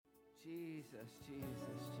Jesus.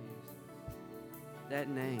 That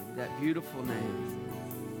name, that beautiful name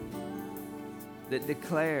that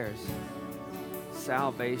declares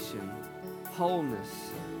salvation,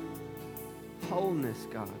 wholeness,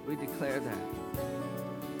 God. We declare that.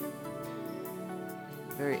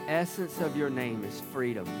 The very essence of your name is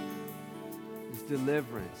freedom, is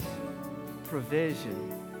deliverance,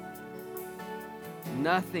 provision,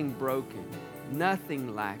 nothing broken,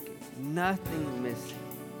 nothing lacking, nothing missing.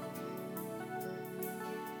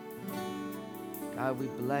 God, we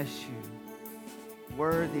bless you.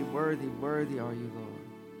 Worthy are you, Lord.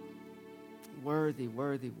 Worthy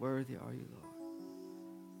are you, Lord.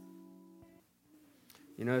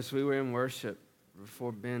 You know, as we were in worship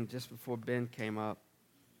just before Ben came up,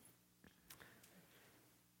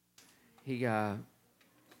 he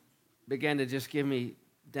began to just give me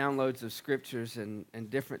downloads of scriptures and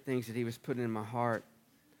different things that he was putting in my heart.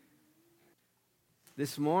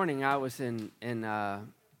 This morning I was in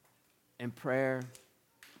prayer,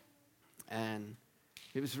 and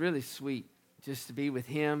it was really sweet just to be with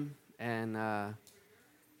him. And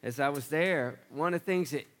as I was there, one of the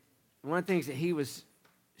things that he was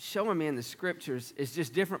showing me in the scriptures is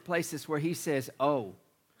just different places where he says, "Oh,"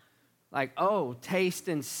 like, "Oh, taste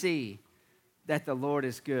and see that the Lord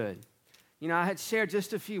is good." You know, I had shared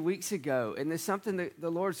just a few weeks ago, and there's something that the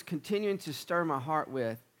Lord's continuing to stir my heart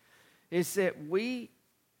with, is that we,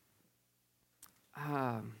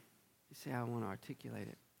 see how I want to articulate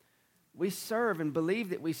it. We serve and believe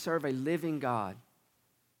that we serve a living God,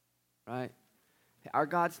 right? Our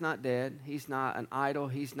God's not dead. He's not an idol.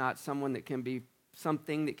 He's not something that can be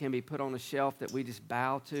put on a shelf that we just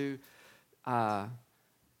bow to.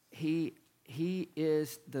 He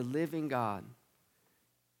is the living God.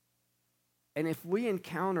 And if we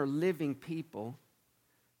encounter living people,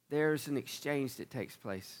 there's an exchange that takes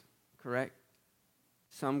place, correct?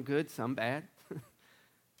 Some good, some bad,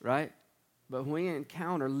 right? But when we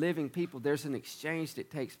encounter living people, there's an exchange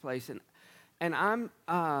that takes place. And I'm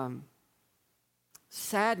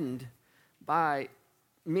saddened by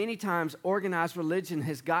many times organized religion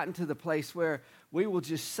has gotten to the place where we will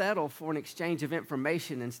just settle for an exchange of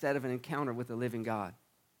information instead of an encounter with the living God.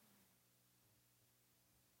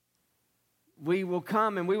 We will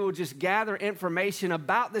come and we will just gather information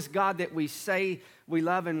about this God that we say we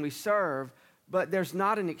love and we serve, but there's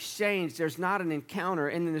not an exchange, there's not an encounter.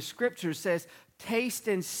 And then the scripture says, taste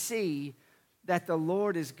and see that the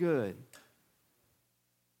Lord is good.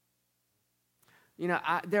 You know,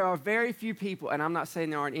 there are very few people, and I'm not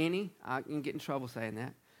saying there aren't any, I can get in trouble saying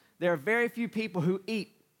that. There are very few people who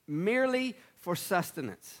eat merely for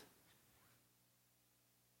sustenance.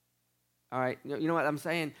 All right, you know what I'm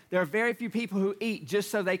saying? There are very few people who eat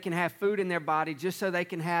just so they can have food in their body, just so they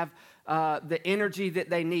can have the energy that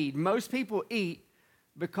they need. Most people eat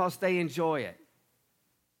because they enjoy it,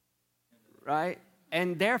 right?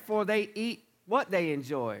 And therefore they eat what they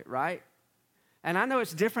enjoy, right? And I know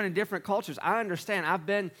it's different in different cultures. I understand. I've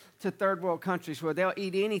been to third world countries where they'll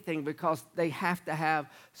eat anything because they have to have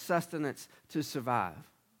sustenance to survive.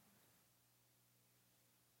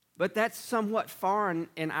 But that's somewhat foreign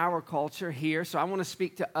in our culture here, so I want to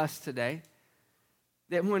speak to us today.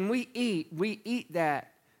 That when we eat that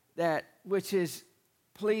which is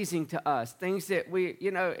pleasing to us. Things that we,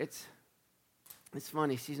 you know, it's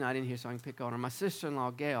funny, she's not in here so I can pick on her. My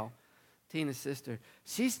sister-in-law, Gail, Tina's sister,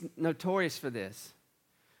 she's notorious for this.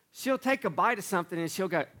 She'll take a bite of something and she'll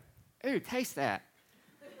go, "Ooh, taste that."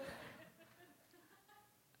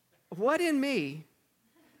 What in me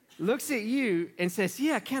looks at you and says,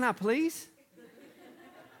 "Yeah, can I please?"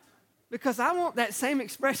 Because I want that same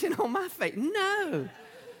expression on my face. No,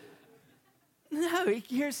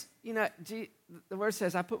 here's, you know, the word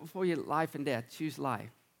says, "I put before you life and death, choose life,"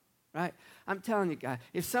 right? I'm telling you, guys,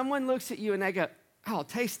 if someone looks at you and they go, "Oh,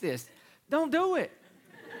 taste this," don't do it.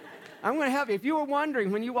 I'm going to help you. If you were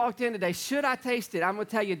wondering when you walked in today, should I taste it? I'm going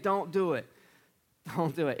to tell you, don't do it.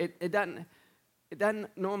 Don't do it. It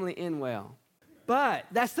doesn't normally end well. But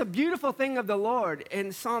that's the beautiful thing of the Lord.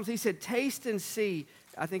 In Psalms, he said, taste and see.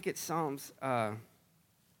 I think it's Psalms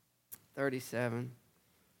 37.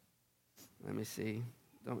 Let me see.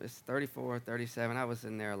 It's 34 or 37. I was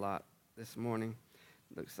in there a lot this morning.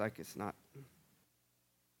 Looks like it's not.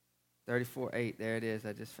 34:8. There it is.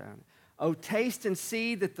 I just found it. Oh, taste and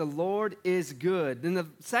see that the Lord is good. Then the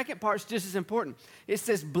second part's just as important. It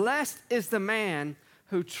says, blessed is the man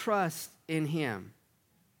who trusts in him.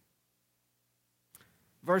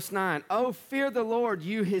 Verse 9, oh, fear the Lord,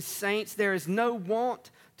 you his saints. There is no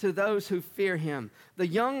want to those who fear him. The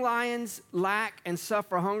young lions lack and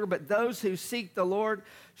suffer hunger, but those who seek the Lord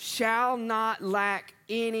shall not lack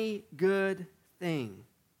any good thing.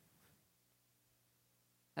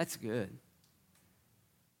 That's good.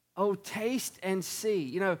 Oh, taste and see.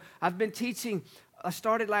 You know, I've been teaching, I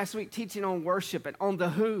started last week teaching on worship and on the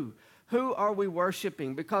who. Who are we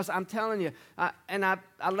worshiping? Because I'm telling you, I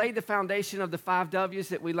laid the foundation of the 5 W's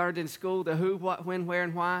that we learned in school, the who, what, when, where,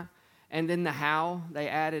 and why, and then the how they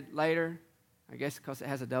added later. I guess because it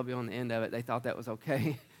has a W on the end of it, they thought that was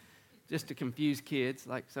okay, just to confuse kids,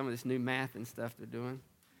 like some of this new math and stuff they're doing.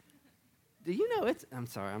 Do you know I'm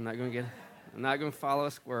sorry, I'm not going to follow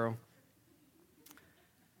a squirrel.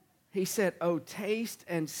 He said, oh, taste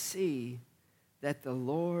and see that the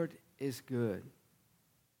Lord is good.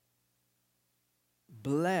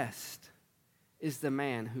 Blessed is the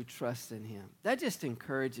man who trusts in him. That just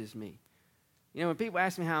encourages me. You know, when people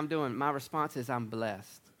ask me how I'm doing, my response is I'm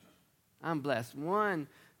blessed. I'm blessed. One,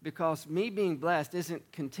 because me being blessed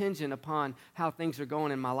isn't contingent upon how things are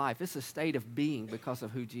going in my life. It's a state of being because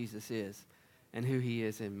of who Jesus is and who he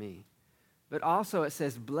is in me. But also it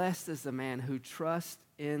says, blessed is the man who trusts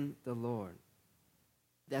in the Lord.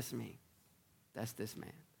 That's me. That's this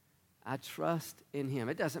man. I trust in him.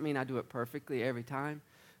 It doesn't mean I do it perfectly every time,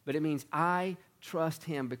 but it means I trust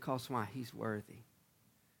him because why? He's worthy.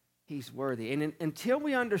 He's worthy. And until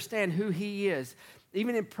we understand who he is,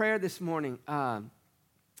 even in prayer this morning, one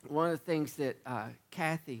of the things that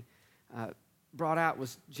Kathy brought out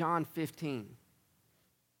was John 15.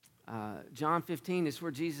 John 15 is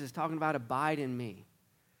where Jesus is talking about abide in me,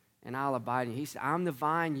 and I'll abide in you. He said, I'm the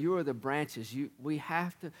vine, you are the branches. We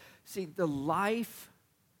have to see the life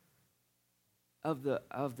of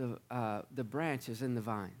the branches in the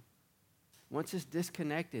vine. Once it's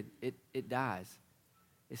disconnected, it dies.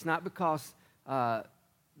 It's not because the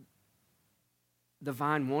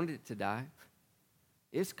vine wanted it to die.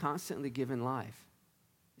 It's constantly giving life.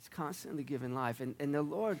 It's constantly giving life. And the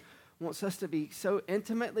Lord wants us to be so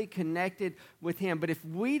intimately connected with him. But if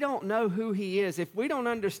we don't know who he is, if we don't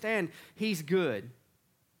understand he's good,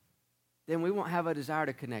 then we won't have a desire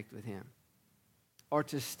to connect with him or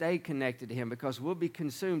to stay connected to him, because we'll be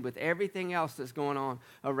consumed with everything else that's going on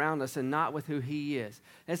around us and not with who he is.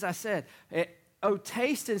 As I said, oh,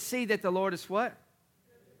 taste and see that the Lord is what?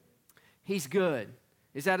 He's good.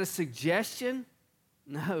 Is that a suggestion?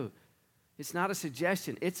 No, it's not a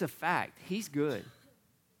suggestion. It's a fact. He's good.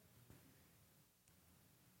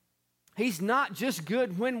 He's not just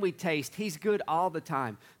good when we taste. He's good all the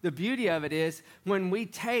time. The beauty of it is when we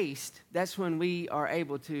taste, that's when we are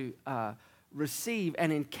able to receive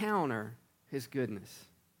and encounter his goodness.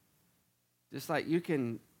 Just like you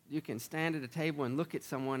can stand at a table and look at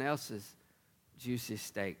someone else's juicy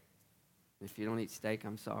steak. If you don't eat steak,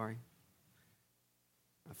 I'm sorry.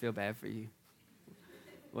 I feel bad for you.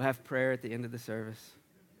 We'll have prayer at the end of the service.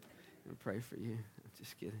 I'll pray for you. I'm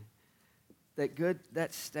just kidding.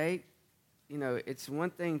 That steak, you know, it's one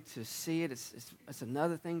thing to see it. It's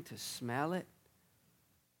another thing to smell it.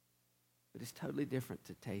 But it's totally different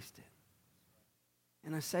to taste it.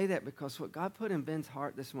 And I say that because what God put in Ben's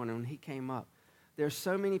heart this morning when he came up, there's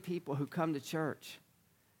so many people who come to church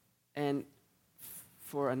and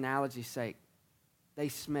for analogy's sake, they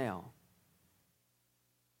smell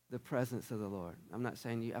the presence of the Lord. I'm not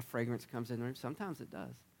saying a fragrance comes in the room. Sometimes it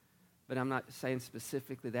does. But I'm not saying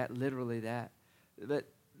specifically that, literally that. But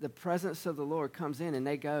the presence of the Lord comes in and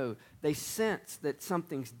they sense that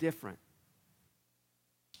something's different.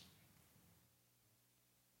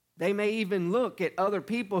 They may even look at other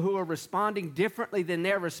people who are responding differently than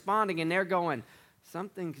they're responding, and they're going,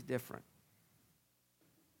 something's different.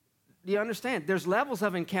 Do you understand? There's levels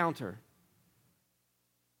of encounter.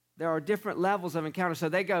 There are different levels of encounter. So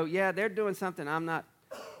they go, yeah, they're doing something I'm not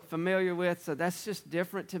familiar with, so that's just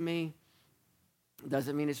different to me.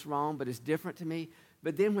 Doesn't mean it's wrong, but it's different to me.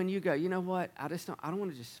 But then when you go, you know what? I don't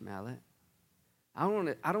want to just smell it. I don't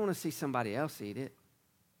want to see somebody else eat it.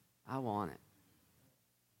 I want it.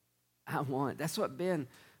 I want it. That's what Ben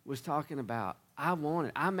was talking about. I want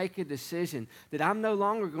it. I make a decision that I'm no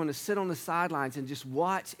longer going to sit on the sidelines and just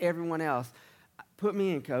watch everyone else. Put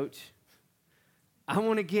me in, coach. I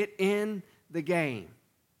want to get in the game.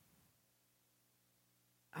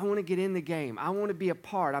 I want to get in the game. I want to be a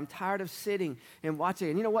part. I'm tired of sitting and watching.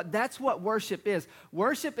 And you know what? That's what worship is.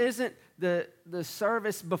 Worship isn't the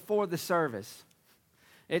service before the service.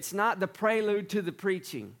 It's not the prelude to the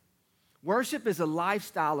preaching. Worship is a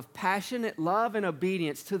lifestyle of passionate love and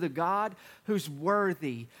obedience to the God who's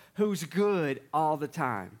worthy, who's good all the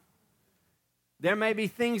time. There may be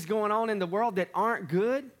things going on in the world that aren't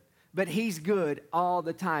good, but he's good all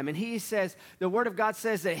the time. And he says, the word of God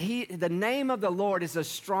says that the name of the Lord is a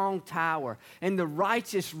strong tower, and the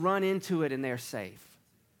righteous run into it and they're safe.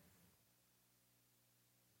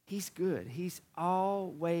 He's good. He's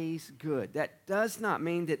always good. That does not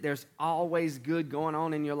mean that there's always good going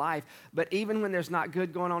on in your life, but even when there's not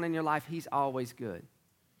good going on in your life, he's always good.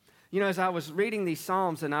 You know, as I was reading these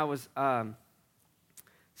Psalms and I was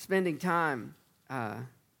spending time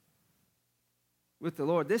with the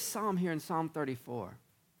Lord, this Psalm here in Psalm 34,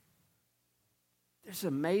 there's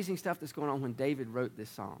amazing stuff that's going on when David wrote this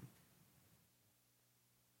Psalm.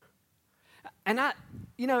 And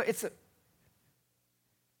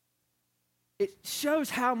it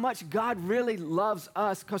shows how much God really loves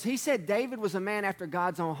us, because he said David was a man after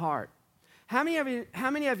God's own heart. How many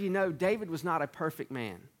of you know David was not a perfect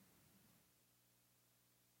man?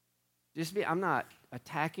 I'm not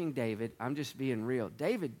attacking David. I'm just being real.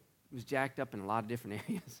 David was jacked up in a lot of different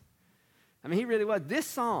areas. I mean, he really was. This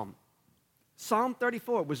Psalm, Psalm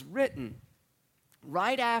 34, was written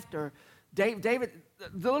right after David,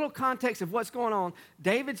 the little context of what's going on.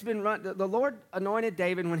 David's been the Lord anointed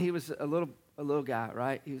David when he was a little guy,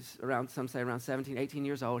 right? He was around, some say around 17, 18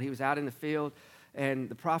 years old. He was out in the field, and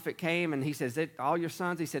the prophet came, and he says, all your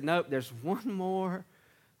sons? He said, nope, there's one more.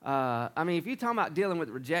 I mean, if you're talking about dealing with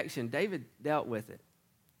rejection, David dealt with it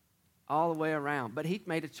all the way around. But he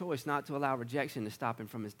made a choice not to allow rejection to stop him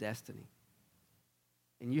from his destiny.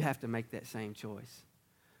 And you have to make that same choice.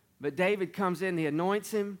 But David comes in, he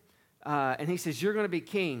anoints him, and he says, you're going to be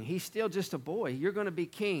king. He's still just a boy. You're going to be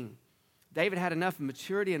king. David had enough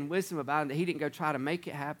maturity and wisdom about him that he didn't go try to make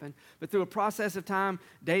it happen. But through a process of time,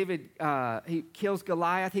 David, he kills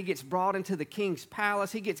Goliath. He gets brought into the king's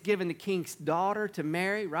palace. He gets given the king's daughter to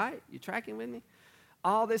marry, right? You tracking with me?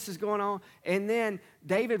 All this is going on. And then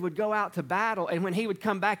David would go out to battle, and when he would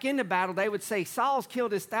come back into battle, they would say, Saul's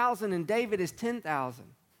killed his 1,000 and David is 10,000.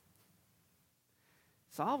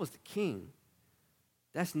 Saul was the king.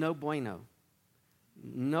 That's no bueno.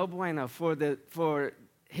 No bueno for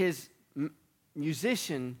his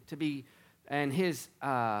musician to be, and his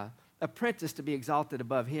apprentice to be exalted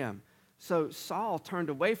above him. So Saul turned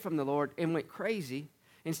away from the Lord and went crazy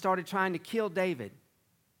and started trying to kill David.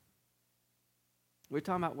 We're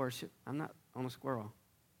talking about worship. I'm not on a squirrel.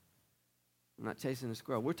 I'm not chasing a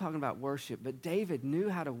squirrel. We're talking about worship. But David knew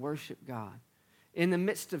how to worship God in the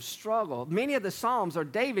midst of struggle. Many of the Psalms are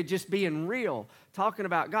David just being real, talking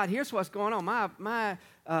about, God, here's what's going on. My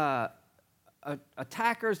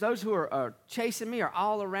attackers, those who are chasing me, are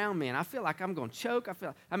all around me, and I feel like I'm going to choke.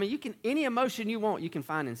 Any emotion you want, you can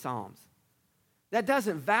find in Psalms. That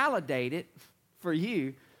doesn't validate it for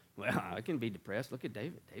you. Well, I can be depressed. Look at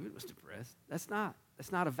David. David was depressed. That's not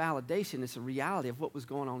a validation. It's a reality of what was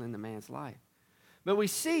going on in the man's life. But we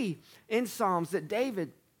see in Psalms that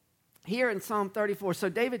David, here in Psalm 34, so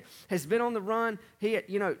David has been on the run.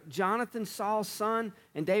 Jonathan, Saul's son,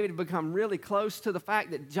 and David had become really close to the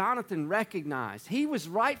fact that Jonathan recognized he was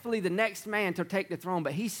rightfully the next man to take the throne,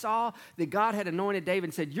 but he saw that God had anointed David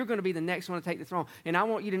and said, you're going to be the next one to take the throne, and I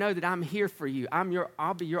want you to know that I'm here for you.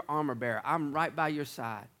 I'll be your armor bearer. I'm right by your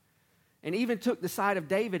side. And even took the side of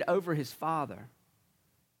David over his father.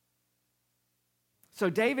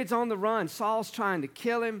 So David's on the run. Saul's trying to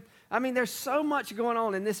kill him. I mean, there's so much going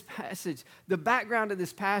on in this passage, the background of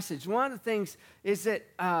this passage. One of the things is that,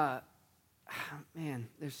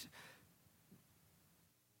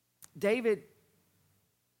 David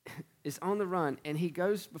is on the run, and he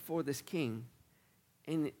goes before this king,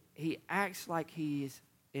 and he acts like he is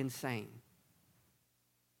insane.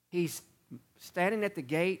 He's standing at the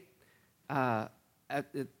gate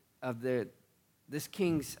this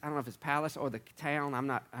king's, I don't know if it's palace or the town. I'm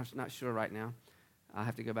not sure right now. I'll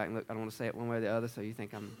have to go back and look. I don't want to say it one way or the other, so you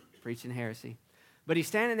think I'm preaching heresy. But he's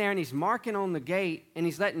standing there, and he's marking on the gate, and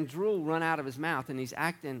he's letting drool run out of his mouth, and he's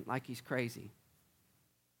acting like he's crazy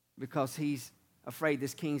because he's afraid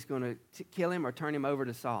this king's going to kill him or turn him over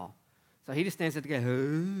to Saul. So he just stands at the gate.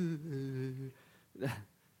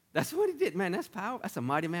 That's what he did. Man, that's power. That's a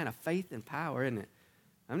mighty man of faith and power, isn't it?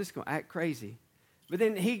 I'm just going to act crazy. But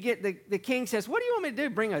then the king says, what do you want me to do?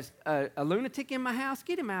 Bring a lunatic in my house?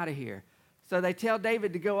 Get him out of here. So they tell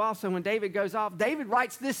David to go off. So when David goes off, David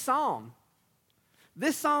writes this psalm.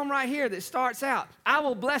 This psalm right here that starts out, I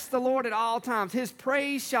will bless the Lord at all times. His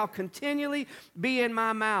praise shall continually be in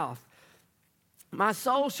my mouth. My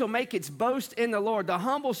soul shall make its boast in the Lord. The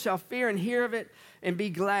humble shall fear and hear of it and be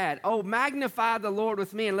glad. Oh, magnify the Lord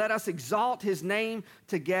with me and let us exalt his name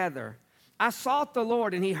together. I sought the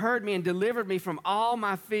Lord, and he heard me and delivered me from all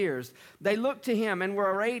my fears. They looked to him and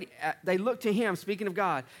were speaking of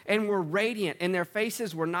God, and were radiant, and their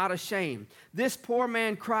faces were not ashamed. This poor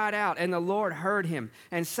man cried out, and the Lord heard him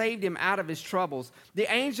and saved him out of his troubles.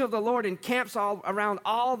 The angel of the Lord encamps all around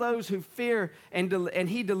all those who fear, and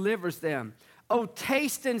he delivers them. Oh,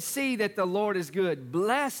 taste and see that the Lord is good.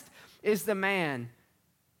 Blessed is the man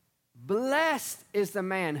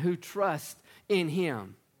who trusts in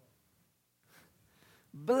him.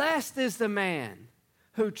 Blessed is the man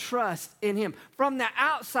who trusts in him. From the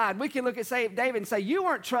outside, we can look at David and say, you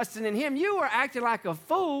weren't trusting in him. You were acting like a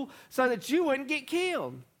fool so that you wouldn't get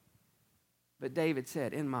killed. But David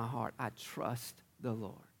said, in my heart, I trust the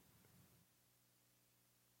Lord.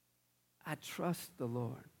 I trust the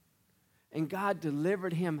Lord. And God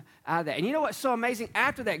delivered him out of that. And you know what's so amazing?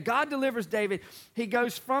 After that, God delivers David. He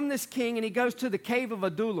goes from this king and he goes to the cave of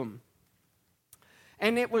Adullam.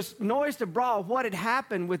 And it was noised abroad what had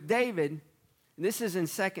happened with David. And this is in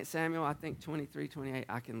 2 Samuel, I think 23, 28.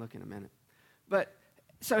 I can look in a minute. But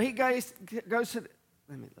so he goes to,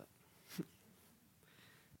 let me look.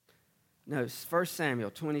 No, it's 1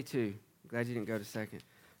 Samuel 22. I'm glad you didn't go to 2nd.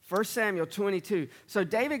 1 Samuel 22. So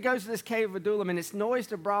David goes to this cave of Adullam, and it's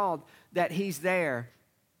noised abroad that he's there.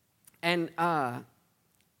 And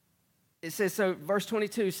it says, so verse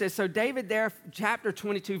 22 says, so David there, chapter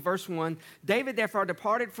 22, verse 1, David therefore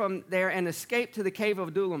departed from there and escaped to the cave of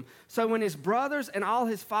Adullam. So when his brothers and all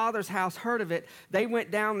his father's house heard of it, they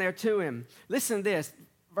went down there to him. Listen to this,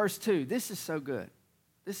 verse 2. This is so good.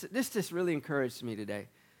 This just really encouraged me today.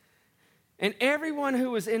 And everyone who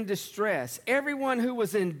was in distress, everyone who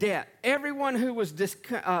was in debt, everyone who was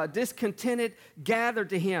discontented gathered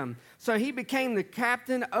to him. So he became the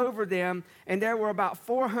captain over them, and there were about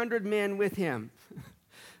 400 men with him.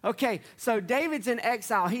 Okay, so David's in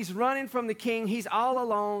exile. He's running from the king. He's all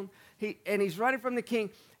alone, and he's running from the king,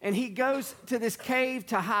 and he goes to this cave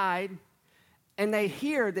to hide, and they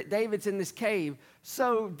hear that David's in this cave.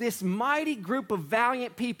 So this mighty group of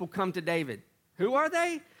valiant people come to David. Who are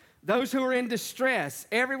they? Those who are in distress,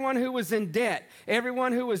 everyone who was in debt,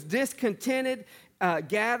 everyone who was discontented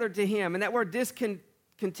gathered to him. And that word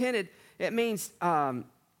discontented, it means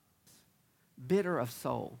bitter of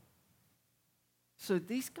soul. So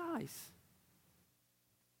these guys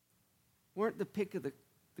weren't the pick of the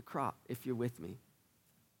crop, if you're with me.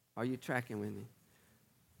 Are you tracking with me?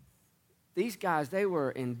 These guys, they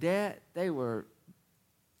were in debt. They were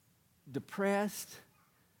depressed.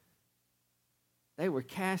 They were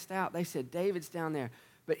cast out. They said, David's down there.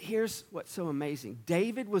 But here's what's so amazing.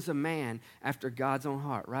 David was a man after God's own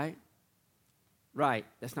heart, right? Right.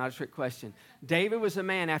 That's not a trick question. David was a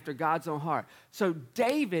man after God's own heart. So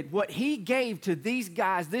David, what he gave to these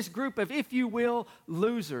guys, this group of, if you will,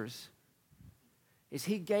 losers, is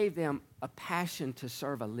he gave them a passion to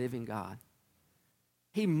serve a living God.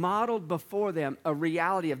 He modeled before them a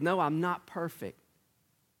reality of, no, I'm not perfect.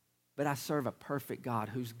 But I serve a perfect God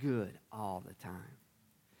who's good all the time.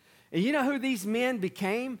 And you know who these men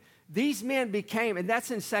became? These men became, and that's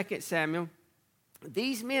in 2 Samuel,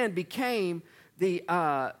 these men became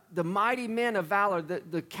the mighty men of valor,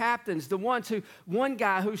 the captains, the ones who, one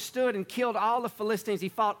guy who stood and killed all the Philistines. He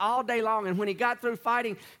fought all day long, and when he got through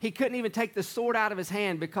fighting, he couldn't even take the sword out of his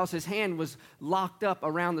hand because his hand was locked up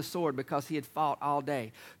around the sword because he had fought all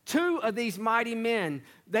day. Two of these mighty men,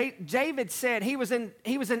 David said, he was in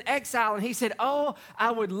exile, and he said, oh, I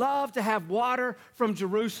would love to have water from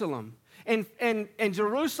Jerusalem. And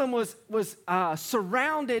Jerusalem was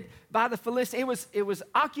surrounded by the Philistines. It was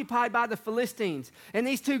occupied by the Philistines. And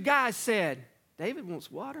these two guys said, David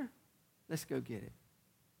wants water. Let's go get it.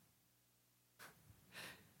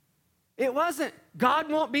 It wasn't, God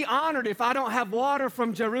won't be honored if I don't have water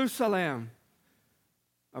from Jerusalem.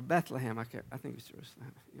 Or Bethlehem. I think it's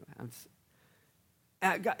Jerusalem.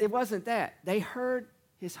 It wasn't that. They heard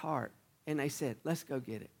his heart, and they said, let's go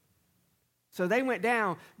get it. So they went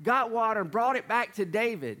down, got water, and brought it back to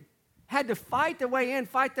David. Had to fight their way in,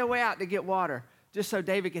 fight their way out to get water, just so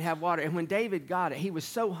David could have water. And when David got it, he was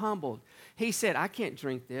so humbled. He said, I can't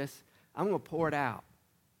drink this. I'm going to pour it out.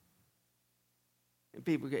 And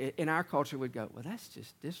people in our culture would go, well, that's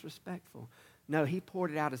just disrespectful. No, he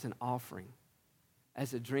poured it out as an offering,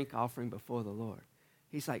 as a drink offering before the Lord.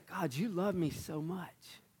 He's like, God, you love me so much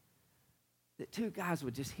that two guys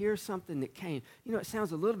would just hear something that came. You know, it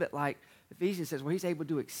sounds a little bit like Ephesians says, well, he's able to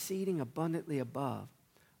do exceeding abundantly above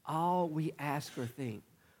all we ask or think,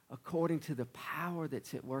 according to the power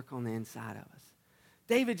that's at work on the inside of us.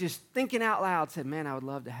 David, just thinking out loud, said, man, I would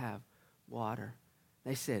love to have water.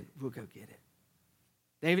 They said, we'll go get it.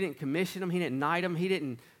 David didn't commission them. He didn't knight them. He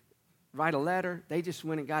didn't write a letter. They just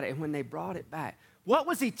went and got it. And when they brought it back, what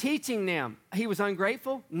was he teaching them? He was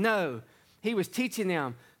ungrateful? No. He was teaching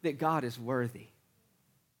them that God is worthy.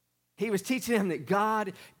 He was teaching them that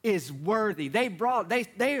God is worthy.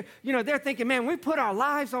 They're thinking, man, we put our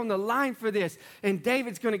lives on the line for this, and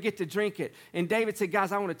David's going to get to drink it. And David said,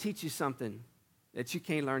 guys, I want to teach you something that you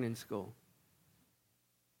can't learn in school.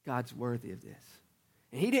 God's worthy of this.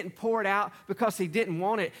 And he didn't pour it out because he didn't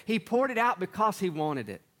want it. He poured it out because he wanted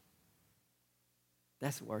it.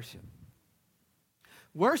 That's worship.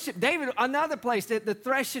 Worship, David, another place, the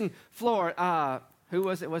threshing floor. Who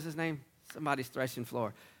was it? What's his name? Somebody's threshing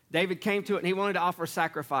floor. David came to it and he wanted to offer a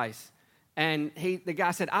sacrifice. And the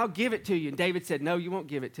guy said, I'll give it to you. And David said, no, you won't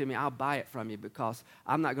give it to me. I'll buy it from you because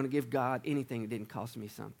I'm not going to give God anything that didn't cost me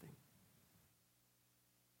something.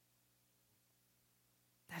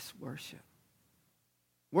 That's worship.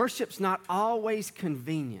 Worship's not always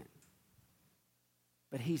convenient,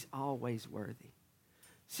 but he's always worthy.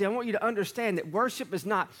 See, I want you to understand that worship is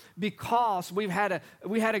not because we had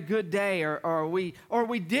a good day or we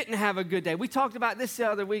didn't have a good day. We talked about this the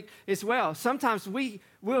other week as well. Sometimes we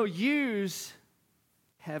will use,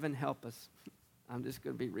 heaven help us. I'm just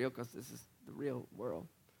going to be real because this is the real world.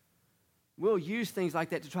 We'll use things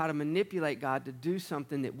like that to try to manipulate God to do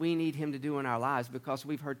something that we need him to do in our lives because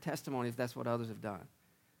we've heard testimonies that's what others have done.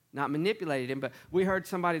 Not manipulated him, but we heard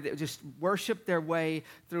somebody that just worshiped their way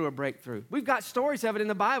through a breakthrough. We've got stories of it in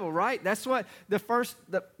the Bible, right? That's what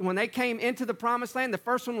when they came into the promised land, the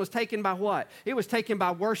first one was taken by what? It was taken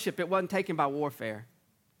by worship. It wasn't taken by warfare.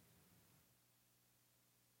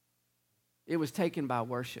 It was taken by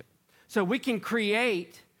worship. So we can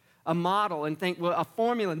create a model and think, well, a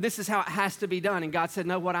formula, and this is how it has to be done. And God said,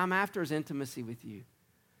 no, what I'm after is intimacy with you.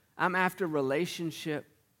 I'm after relationship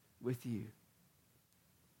with you.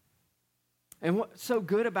 And what's so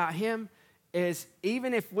good about him is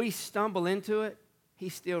even if we stumble into it, he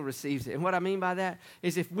still receives it. And what I mean by that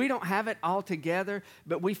is if we don't have it all together,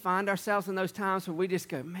 but we find ourselves in those times where we just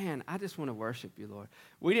go, man, I just want to worship you, Lord.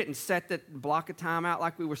 We didn't set that block of time out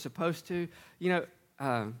like we were supposed to. You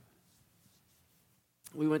know,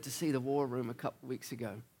 we went to see The War Room a couple weeks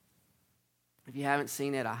ago. If you haven't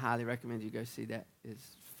seen it, I highly recommend you go see that. It's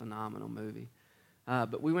a phenomenal movie.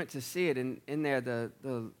 But we went to see it, and in there,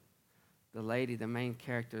 the lady, the main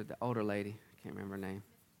character, the older lady, I can't remember her name,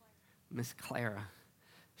 Miss Clara.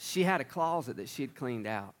 She had a closet that she'd cleaned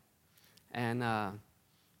out. And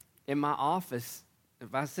in my office,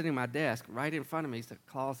 if I was sitting at my desk, right in front of me is a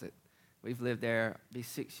closet. We've lived there, it'll be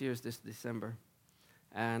 6 years this December.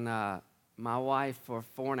 And my wife for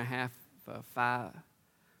 5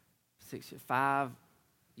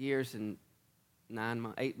 years and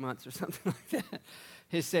 8 months or something like that,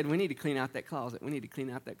 has said, we need to clean out that closet. We need to clean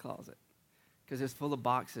out that closet. Because it's full of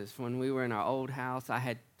boxes. When we were in our old house, I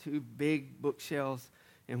had 2 big bookshelves,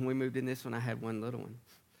 and when we moved in this one, I had 1 little one.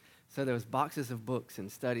 So there was boxes of books and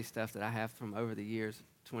study stuff that I have from over the years,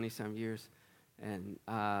 20-some years, and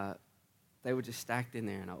they were just stacked in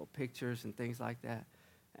there, and old pictures and things like that.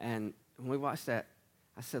 And when we watched that,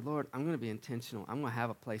 I said, Lord, I'm going to be intentional. I'm going to have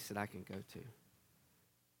a place that I can go to.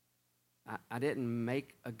 I didn't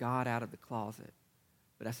make a God out of the closet,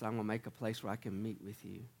 but I said, I'm going to make a place where I can meet with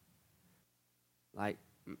you. Like,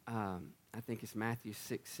 I think it's Matthew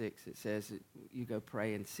 6:6. It says that you go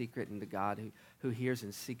pray in secret, and the God who hears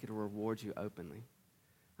in secret will reward you openly.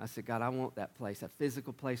 I said, God, I want that place, a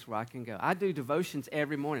physical place where I can go. I do devotions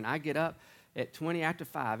every morning. I get up at 20 after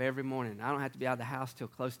 5 every morning. I don't have to be out of the house till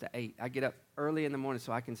close to 8. I get up early in the morning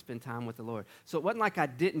so I can spend time with the Lord. So it wasn't like I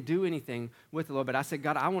didn't do anything with the Lord, but I said,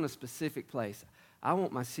 God, I want a specific place. I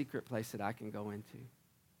want my secret place that I can go into.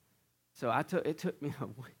 So it took me a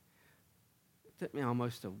week. It took me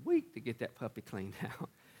almost a week to get that puppy cleaned out.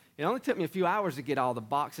 It only took me a few hours to get all the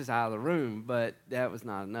boxes out of the room, but that was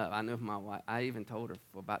not enough. I knew my wife. I even told her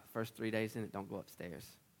for about the first 3 days in it, don't go upstairs.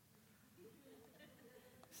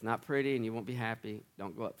 It's not pretty and you won't be happy.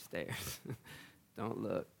 Don't go upstairs. Don't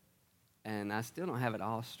look. And I still don't have it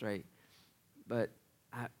all straight. But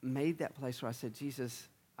I made that place where I said, Jesus,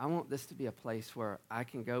 I want this to be a place where I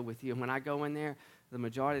can go with you. And when I go in there, the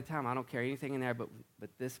majority of the time, I don't carry anything in there but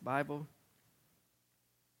this Bible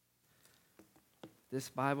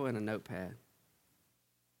and a notepad,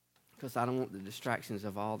 because I don't want the distractions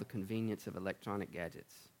of all the convenience of electronic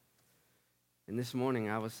gadgets. And this morning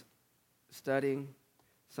I was studying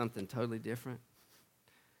something totally different.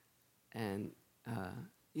 And,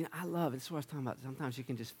 I love it. This is what I was talking about. Sometimes you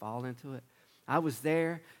can just fall into it. I was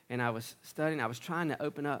there and I was studying. I was trying to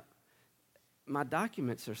open up. My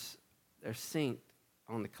documents they're synced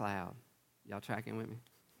on the cloud. Y'all tracking with me?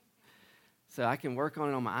 So I can work on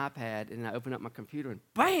it on my iPad, and I open up my computer, and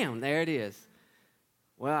bam, there it is.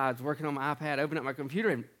 Well, I was working on my iPad, opened up my computer,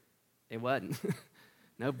 and it wasn't.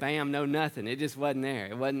 No bam, no nothing. It just wasn't there.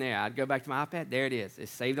 It wasn't there. I'd go back to my iPad. There it is.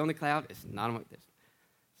 It's saved on the cloud. It's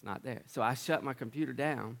not there. So I shut my computer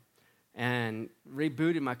down and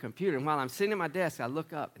rebooted my computer. And while I'm sitting at my desk, I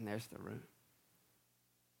look up, and there's the room.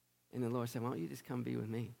 And the Lord said, why don't you just come be with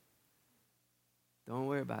me? Don't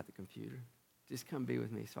worry about the computer. Just come be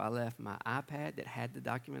with me. So I left my iPad that had the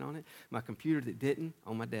document on it, my computer that didn't,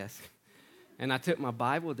 on my desk. And I took my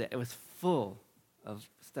Bible that it was full of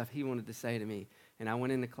stuff he wanted to say to me. And I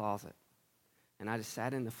went in the closet. And I just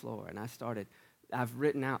sat in the floor. And I've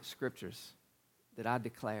written out scriptures that I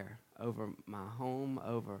declare over my home,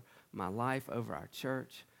 over my life, over our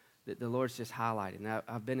church, that the Lord's just highlighted. Now,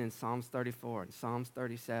 I've been in Psalms 34 and Psalms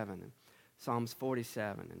 37 and Psalms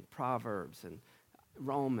 47 and Proverbs and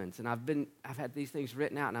Romans, and I've had these things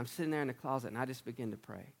written out, and I'm sitting there in the closet, and I just begin to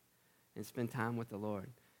pray and spend time with the Lord.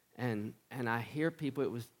 And I hear people, it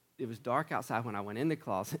was dark outside when I went in the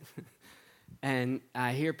closet, and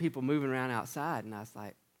I hear people moving around outside, and I was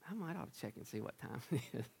like, I might ought to check and see what time it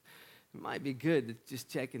is. It might be good to just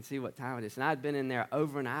check and see what time it is. And I'd been in there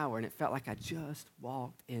over an hour, and it felt like I just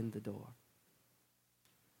walked in the door.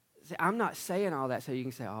 See, I'm not saying all that so you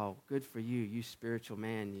can say, oh, good for you, you spiritual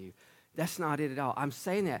man, you. That's not it at all. I'm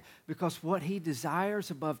saying that because what he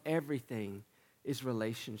desires above everything is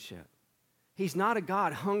relationship. He's not a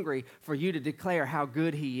God hungry for you to declare how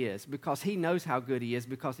good he is because he knows how good he is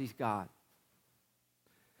because he's God.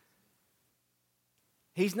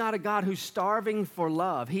 He's not a God who's starving for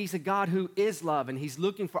love. He's a God who is love, and he's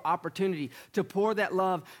looking for opportunity to pour that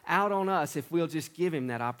love out on us if we'll just give him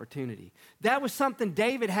that opportunity. That was something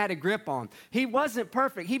David had a grip on. He wasn't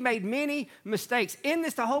perfect. He made many mistakes. In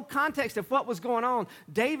this, the whole context of what was going on,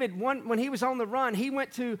 David, when he was on the run, he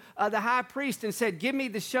went to the high priest and said, give me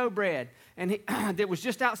the showbread. And that was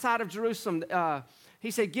just outside of Jerusalem.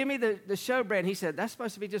 He said, give me the showbread. And he said, that's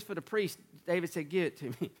supposed to be just for the priest. David said, give it to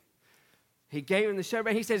me. He gave him the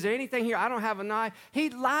showbread. He says, is there anything here? I don't have a knife. He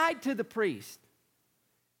lied to the priest.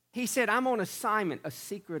 He said, I'm on assignment, a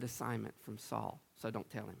secret assignment from Saul, so don't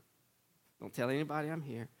tell him. Don't tell anybody I'm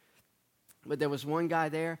here. But there was one guy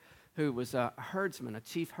there who was a herdsman, a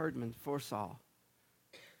chief herdsman for Saul.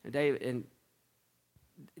 And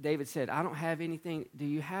David said, I don't have anything. Do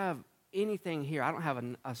you have anything here? I don't have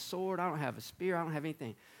a sword. I don't have a spear. I don't have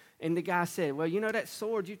anything. And the guy said, well, you know that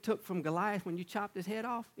sword you took from Goliath when you chopped his head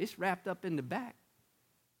off? It's wrapped up in the back.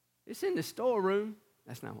 It's in the storeroom.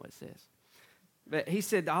 That's not what it says. But he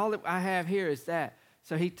said, all that I have here is that.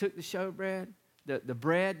 So he took the showbread, the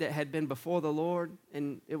bread that had been before the Lord,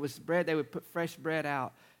 and it was bread. They would put fresh bread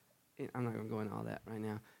out. I'm not going to go into all that right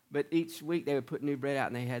now. But each week they would put new bread out,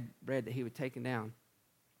 and they had bread that he would take down.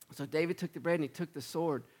 So David took the bread, and he took the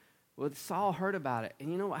sword. Well, Saul heard about it,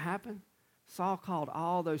 and you know what happened? Saul called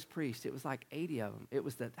all those priests. It was like 80 of them. It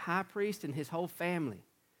was the high priest and his whole family.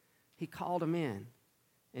 He called them in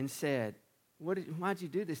and said, why'd you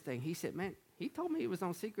do this thing? He said, man, he told me he was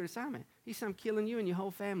on secret assignment. He said, I'm killing you and your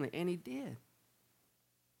whole family. And he did.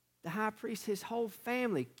 The high priest, his whole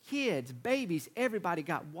family, kids, babies, everybody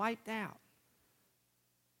got wiped out.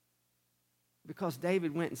 Because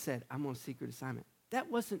David went and said, I'm on secret assignment.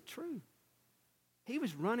 That wasn't true. He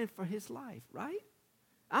was running for his life, right?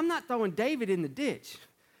 I'm not throwing David in the ditch.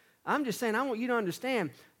 I'm just saying, I want you to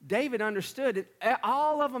understand, David understood it.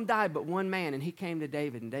 All of them died but one man, and he came to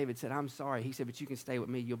David, and David said, I'm sorry. He said, but you can stay with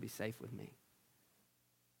me. You'll be safe with me.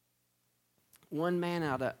 One man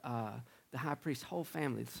out of the high priest's whole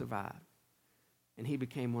family survived, and he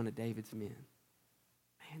became one of David's men.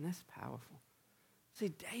 Man, that's powerful.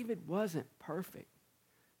 See, David wasn't perfect.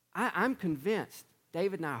 I'm convinced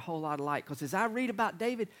David and I are a whole lot alike, because as I read about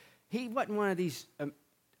David, he wasn't one of these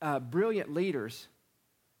brilliant leaders.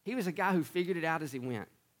 He was a guy who figured it out as he went.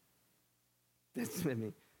 That's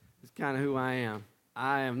kind of who I am.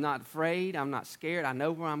 I am not afraid. I'm not scared. I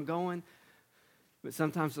know where I'm going. But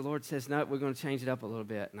sometimes the Lord says, no, we're going to change it up a little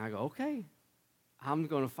bit. And I go, okay, I'm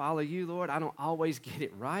going to follow you, Lord. I don't always get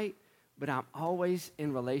it right, but I'm always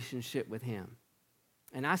in relationship with him.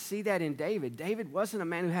 And I see that in David. David wasn't a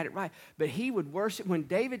man who had it right, but he would worship. When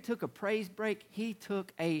David took a praise break, he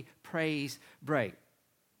took a praise break.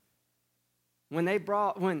 When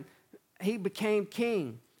he became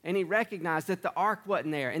king and he recognized that the ark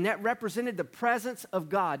wasn't there, and that represented the presence of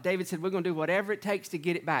God, David said, we're going to do whatever it takes to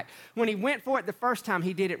get it back. When he went for it the first time,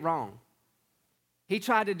 he did it wrong. He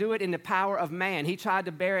tried to do it in the power of man. He tried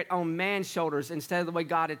to bear it on man's shoulders instead of the way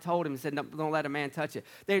God had told him and said, no, don't let a man touch it.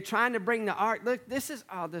 They're trying to bring the ark. Look, this is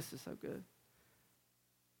so good.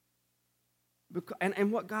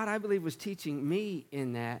 And what God, I believe, was teaching me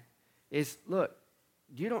in that is, look,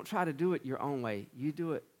 you don't try to do it your own way. You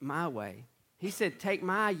do it my way. He said, take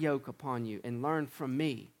my yoke upon you and learn from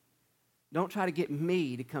me. Don't try to get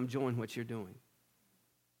me to come join what you're doing.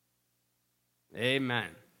 Amen.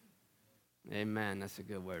 Amen. That's a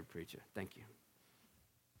good word, preacher. Thank you.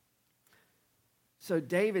 So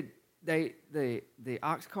David the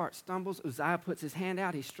ox cart stumbles. Uzziah puts his hand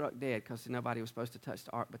out. He's struck dead because nobody was supposed to touch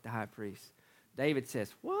the ark but the high priest. David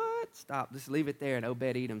says, what? Stop. Just leave it there at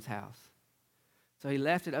Obed-Edom's house. So he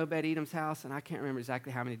left at Obed-Edom's house, and I can't remember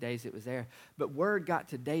exactly how many days it was there. But word got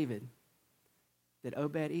to David that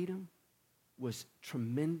Obed-Edom was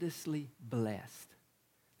tremendously blessed,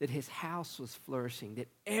 that his house was flourishing, that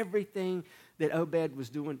everything that Obed was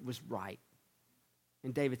doing was right.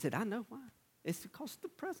 And David said, I know why. It's because of the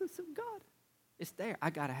presence of God. It's there.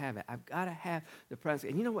 I got to have it. I've got to have the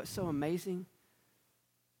presence. And you know what's so amazing?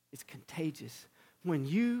 It's contagious. When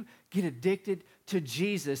you get addicted to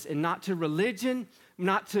Jesus and not to religion,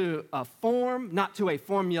 not to a form, not to a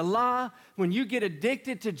formula, when you get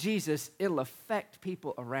addicted to Jesus, it'll affect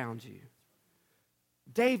people around you.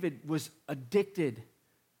 David was addicted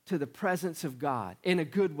to the presence of God in a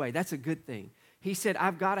good way. That's a good thing. He said,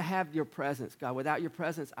 I've got to have your presence, God. Without your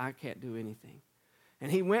presence, I can't do anything.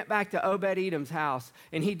 And he went back to Obed-Edom's house,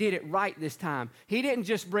 and he did it right this time. He didn't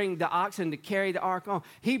just bring the oxen to carry the ark on.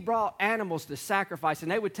 He brought animals to sacrifice,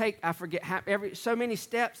 and they would take, I forget, so many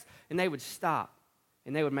steps, and they would stop,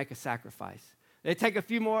 and they would make a sacrifice. They'd take a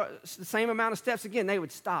few more, the same amount of steps again, they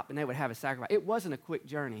would stop, and they would have a sacrifice. It wasn't a quick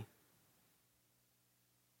journey.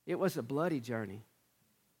 It was a bloody journey,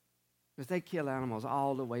 because they kill animals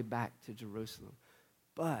all the way back to Jerusalem.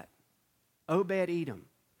 But Obed-Edom,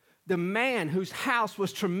 the man whose house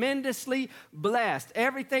was tremendously blessed,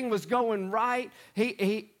 everything was going right.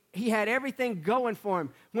 He had everything going for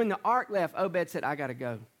him. When the ark left, Obed said, I got to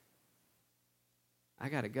go. I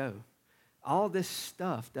got to go. All this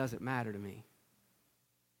stuff doesn't matter to me.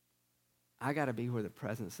 I got to be where the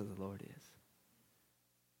presence of the Lord is.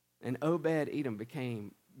 And Obed-Edom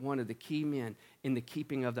became one of the key men in the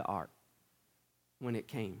keeping of the ark when it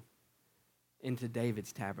came into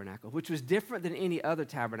David's tabernacle, which was different than any other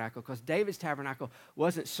tabernacle because David's tabernacle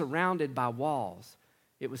wasn't surrounded by walls.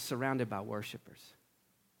 It was surrounded by worshipers.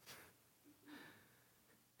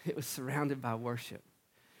 It was surrounded by worship.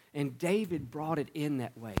 And David brought it in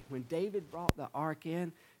that way. When David brought the ark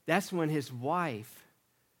in, that's when his wife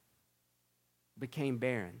became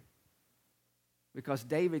barren. Because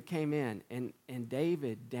David came in and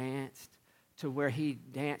David danced to where he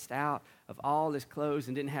danced out of all his clothes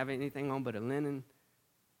and didn't have anything on but a linen.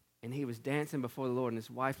 And he was dancing before the Lord, and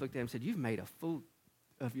his wife looked at him and said, you've made a fool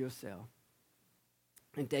of yourself.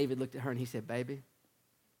 And David looked at her and he said, baby,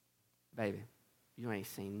 you ain't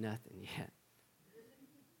seen nothing yet.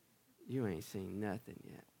 You ain't seen nothing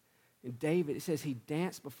yet. And David, it says he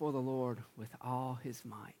danced before the Lord with all his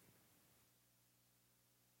might.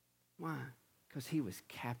 Why? Because he was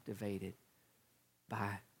captivated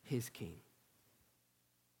by his king.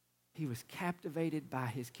 He was captivated by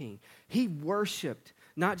his king. He worshiped,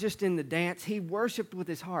 not just in the dance, he worshiped with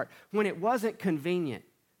his heart. When it wasn't convenient,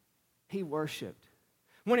 he worshiped.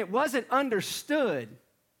 When it wasn't understood,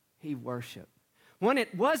 he worshiped. When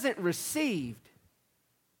it wasn't received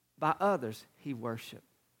by others, he worshiped.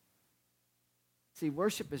 See,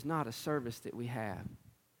 worship is not a service that we have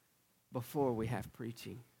before we have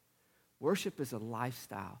preaching. Worship is a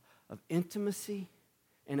lifestyle of intimacy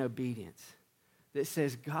and obedience that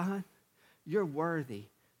says, God, you're worthy,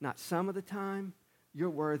 not some of the time, you're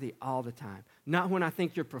worthy all the time. Not when I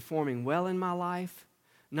think you're performing well in my life,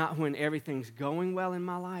 not when everything's going well in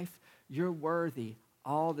my life. You're worthy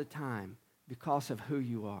all the time because of who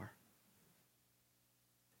you are.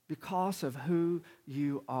 Because of who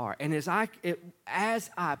you are. And as I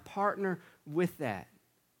partner with that,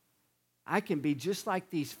 I can be just like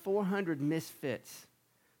these 400 misfits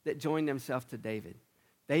that joined themselves to David.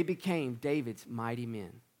 They became David's mighty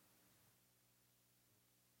men.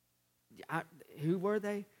 Who were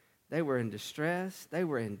they? They were in distress. They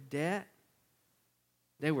were in debt.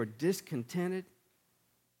 They were discontented.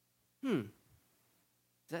 Does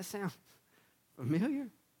that sound familiar?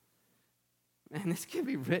 Man, this could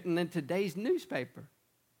be written in today's newspaper.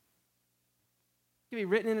 It could be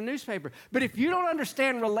written in a newspaper. But if you don't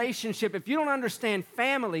understand relationship, if you don't understand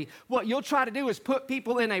family, what you'll try to do is put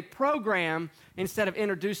people in a program instead of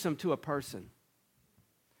introduce them to a person.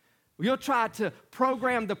 You'll try to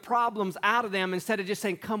program the problems out of them instead of just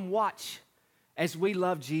saying, come watch as we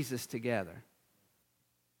love Jesus together.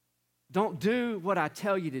 Don't do what I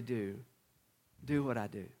tell you to do. Do what I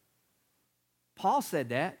do. Paul said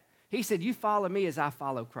that. He said, you follow me as I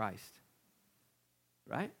follow Christ.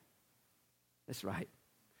 Right? That's right.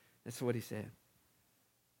 That's what he said.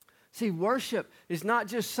 See, worship is not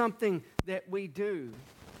just something that we do.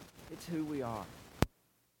 It's who we are.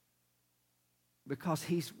 Because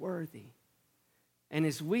he's worthy. And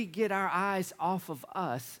as we get our eyes off of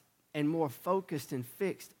us and more focused and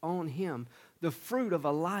fixed on him, the fruit of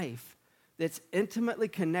a life that's intimately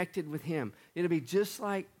connected with him. It'll be just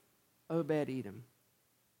like Obed-Edom.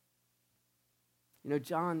 You know,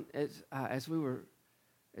 John, as we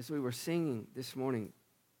were singing this morning,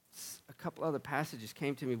 a couple other passages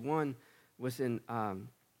came to me. One was in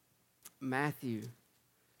Matthew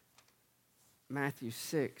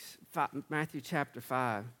chapter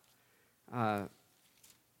 5.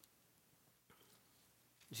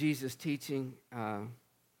 Jesus teaching, and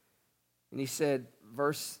he said,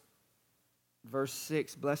 verse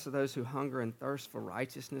 6, "Blessed are those who hunger and thirst for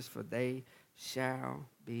righteousness, for they shall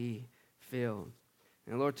be filled."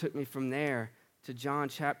 And the Lord took me from there to John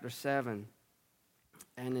chapter 7.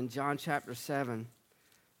 And in John chapter 7,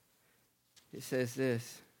 it says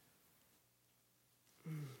this.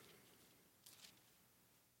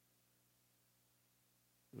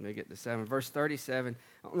 Let me get to 7. Verse 37,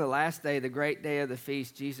 "On the last day, the great day of the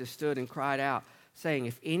feast, Jesus stood and cried out, saying,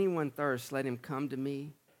 'If anyone thirsts, let him come to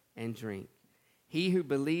me and drink. He who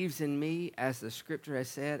believes in me, as the scripture has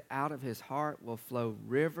said, out of his heart will flow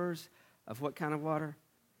rivers of what kind of water?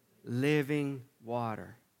 Living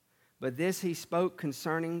water. But this he spoke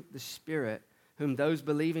concerning the Spirit, whom those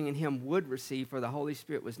believing in him would receive, for the Holy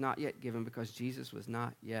Spirit was not yet given, because Jesus was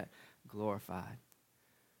not yet glorified.'"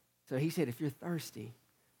 So he said, if you're thirsty,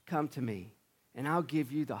 come to me, and I'll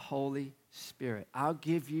give you the Holy Spirit. I'll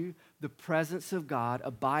give you the presence of God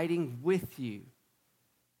abiding with you.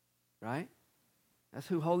 Right? That's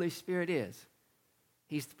who Holy Spirit is.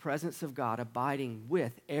 He's the presence of God abiding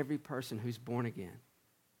with every person who's born again.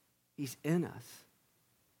 He's in us.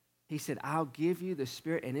 He said, I'll give you the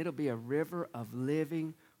Spirit, and it'll be a river of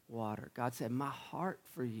living water. God said, my heart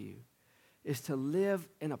for you is to live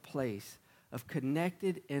in a place of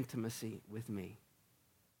connected intimacy with me.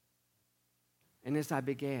 And as I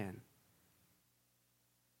began,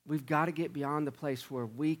 we've got to get beyond the place where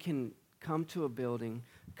we can come to a building,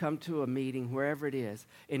 come to a meeting, wherever it is,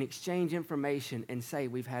 and exchange information and say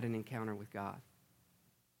we've had an encounter with God.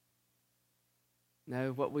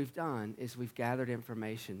 No, what we've done is we've gathered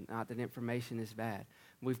information. Not that information is bad.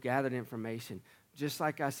 We've gathered information. Just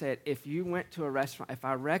like I said, if you went to a restaurant, if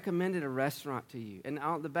I recommended a restaurant to you, and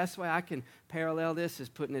the best way I can parallel this is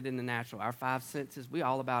putting it in the natural. Our five senses, we're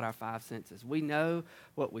all about our five senses. We know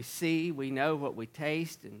what we see. We know what we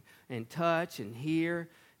taste and touch and hear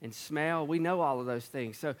and smell. We know all of those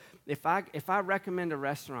things. So if I recommend a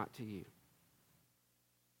restaurant to you,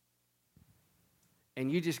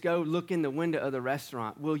 and you just go look in the window of the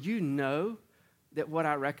restaurant, will you know that what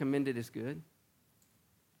I recommended is good?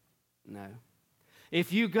 No.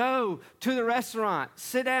 If you go to the restaurant,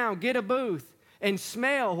 sit down, get a booth, and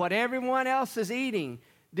smell what everyone else is eating,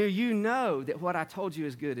 do you know that what I told you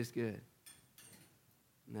is good is good?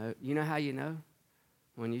 No. You know how you know?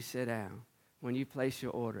 When you sit down, when you place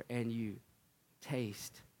your order, and you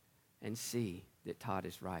taste and see that Todd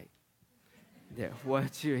is right, that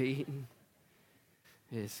what you're eating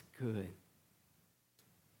is good.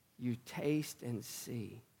 You taste and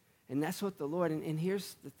see. And that's what the Lord, and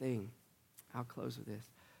here's the thing. I'll close with this.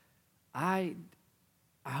 I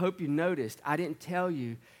hope you noticed, I didn't tell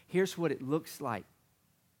you, here's what it looks like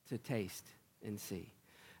to taste and see.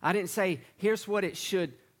 I didn't say, here's what it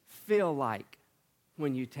should feel like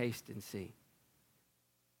when you taste and see.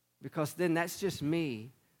 Because then that's just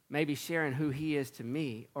me maybe sharing who he is to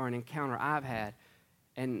me or an encounter I've had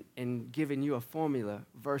and giving you a formula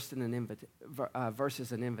versus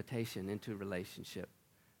an invitation into a relationship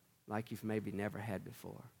like you've maybe never had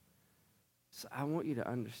before. So I want you to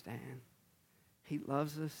understand, he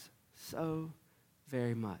loves us so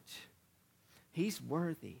very much. He's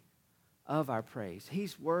worthy of our praise.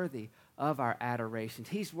 He's worthy of our adoration.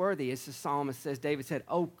 He's worthy, as the psalmist says, David said,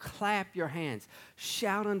 oh, clap your hands,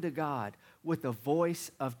 shout unto God with a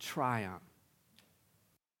voice of triumph.